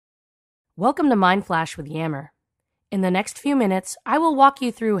Welcome to mindflash with Yammer. In the next few minutes, I will walk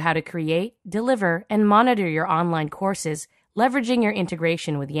you through how to create, deliver, and monitor your online courses, leveraging your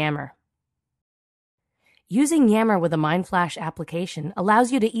integration with Yammer. Using Yammer with a mindflash application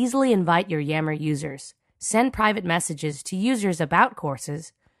allows you to easily invite your Yammer users, send private messages to users about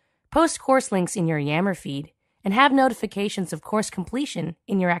courses, post course links in your Yammer feed, and have notifications of course completion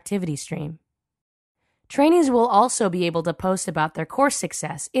in your activity stream. Trainees will also be able to post about their course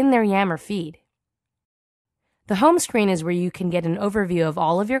success in their Yammer feed. The home screen is where you can get an overview of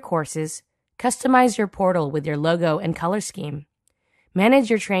all of your courses, customize your portal with your logo and color scheme, manage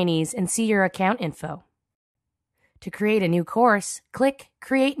your trainees, and see your account info. To create a new course, click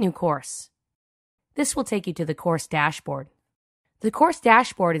Create New Course. This will take you to the course dashboard. The course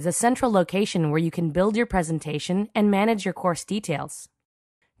dashboard is a central location where you can build your presentation and manage your course details.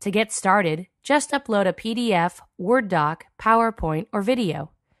 To get started, just upload a PDF, Word doc, PowerPoint, or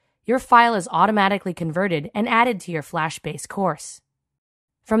video. Your file is automatically converted and added to your Flash-based course.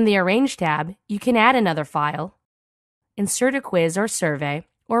 From the Arrange tab, you can add another file, insert a quiz or survey,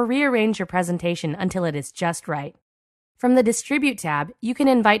 or rearrange your presentation until it is just right. From the Distribute tab, you can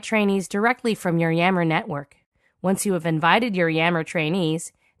invite trainees directly from your Yammer network. Once you have invited your Yammer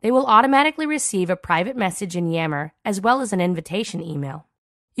trainees, they will automatically receive a private message in Yammer as well as an invitation email.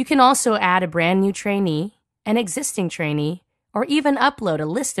 You can also add a brand new trainee, an existing trainee, or even upload a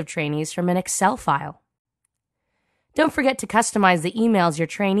list of trainees from an Excel file. Don't forget to customize the emails your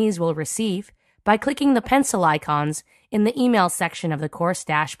trainees will receive by clicking the pencil icons in the email section of the course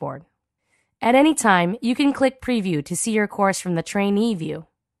dashboard. At any time, you can click Preview to see your course from the trainee view.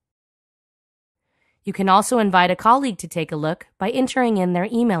 You can also invite a colleague to take a look by entering in their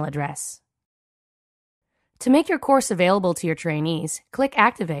email address. To make your course available to your trainees, click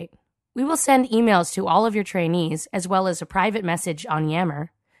Activate. We will send emails to all of your trainees as well as a private message on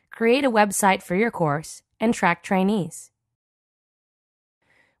Yammer, create a website for your course, and track trainees.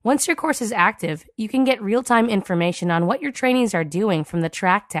 Once your course is active, you can get real-time information on what your trainees are doing from the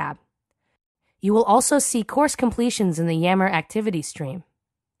Track tab. You will also see course completions in the Yammer activity stream.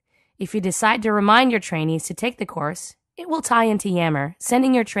 If you decide to remind your trainees to take the course, it will tie into Yammer,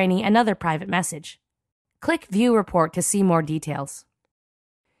 sending your trainee another private message. Click View Report to see more details.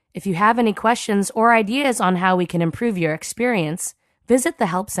 If you have any questions or ideas on how we can improve your experience, visit the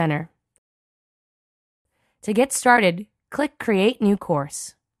Help Center. To get started, click Create New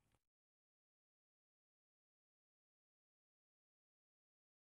Course.